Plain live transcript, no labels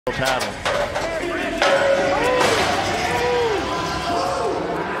title.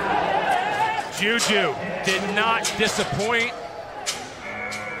 Juju did not disappoint.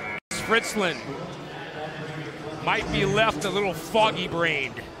 Fritzland might be left a little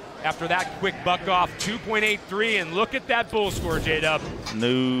foggy-brained after that quick buck off. 2.83, and look at that bull score, J-Dub.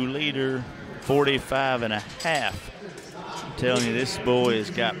 New leader, 45.5. I'm telling you, this boy has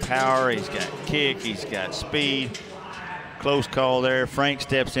got power, he's got kick, he's got speed. Close call there. Frank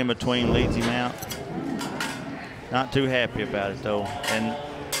steps in between, leads him out. Not too happy about it, though. And,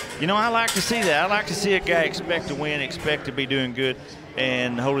 you know, I like to see that. I like to see a guy expect to win, expect to be doing good,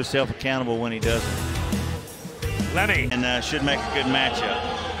 and hold himself accountable when he doesn't. Lenny. And should make a good matchup.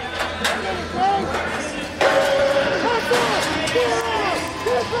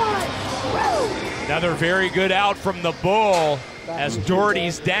 Another very good out from the bull as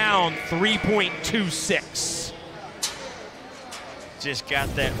Doherty's down 3.26. Just got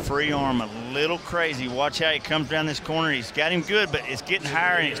that free arm a little crazy. Watch how he comes down this corner. He's got him good, but it's getting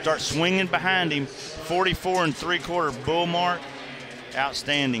higher and it starts swinging behind him. 44 3/4 bull mark.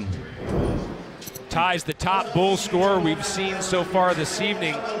 Outstanding. Ties the top bull score we've seen so far this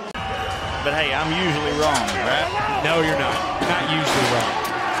evening. But hey, I'm usually wrong, right? No, you're not. Not usually wrong.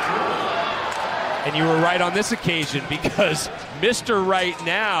 And you were right on this occasion because Mr. Right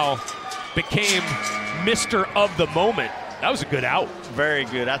Now became Mr. of the moment. That was a good out. Very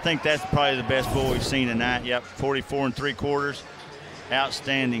good. I think that's probably the best bull we've seen tonight. Yep, 44 3/4.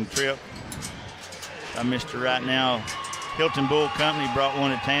 Outstanding trip by Mr. Right Now. Hilton Bull Company brought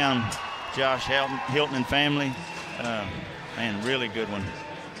one to town. Josh Hilton and family. Man, really good one.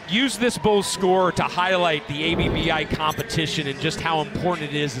 Use this bull score to highlight the ABBI competition and just how important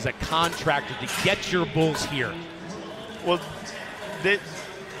it is as a contractor to get your bulls here. Well,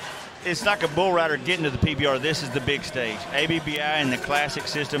 it's like a bull rider getting to the PBR. This is the big stage. ABBI and the classic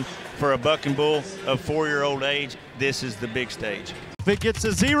system for a buck and bull of 4-year-old age, this is the big stage. If it gets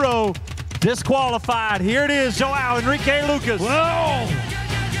a 0, disqualified. Here it is, Joao Enrique Lucas. Whoa!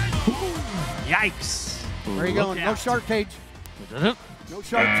 Yikes. Where are you going? No shark cage. No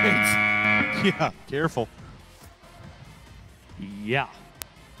shark cage. Yeah, careful. Yeah.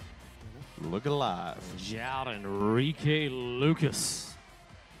 Look alive. Joao Enrique Lucas.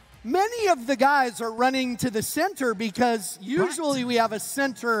 Many of the guys are running to the center because usually we have a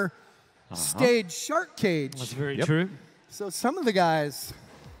center stage shark cage. That's very true. So some of the guys.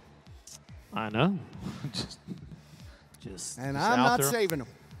 I know. And I'm not saving them.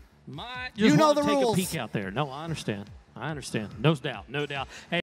 You know the rules. Take a peek out there. No, I understand. I understand. No doubt. No doubt. Hey.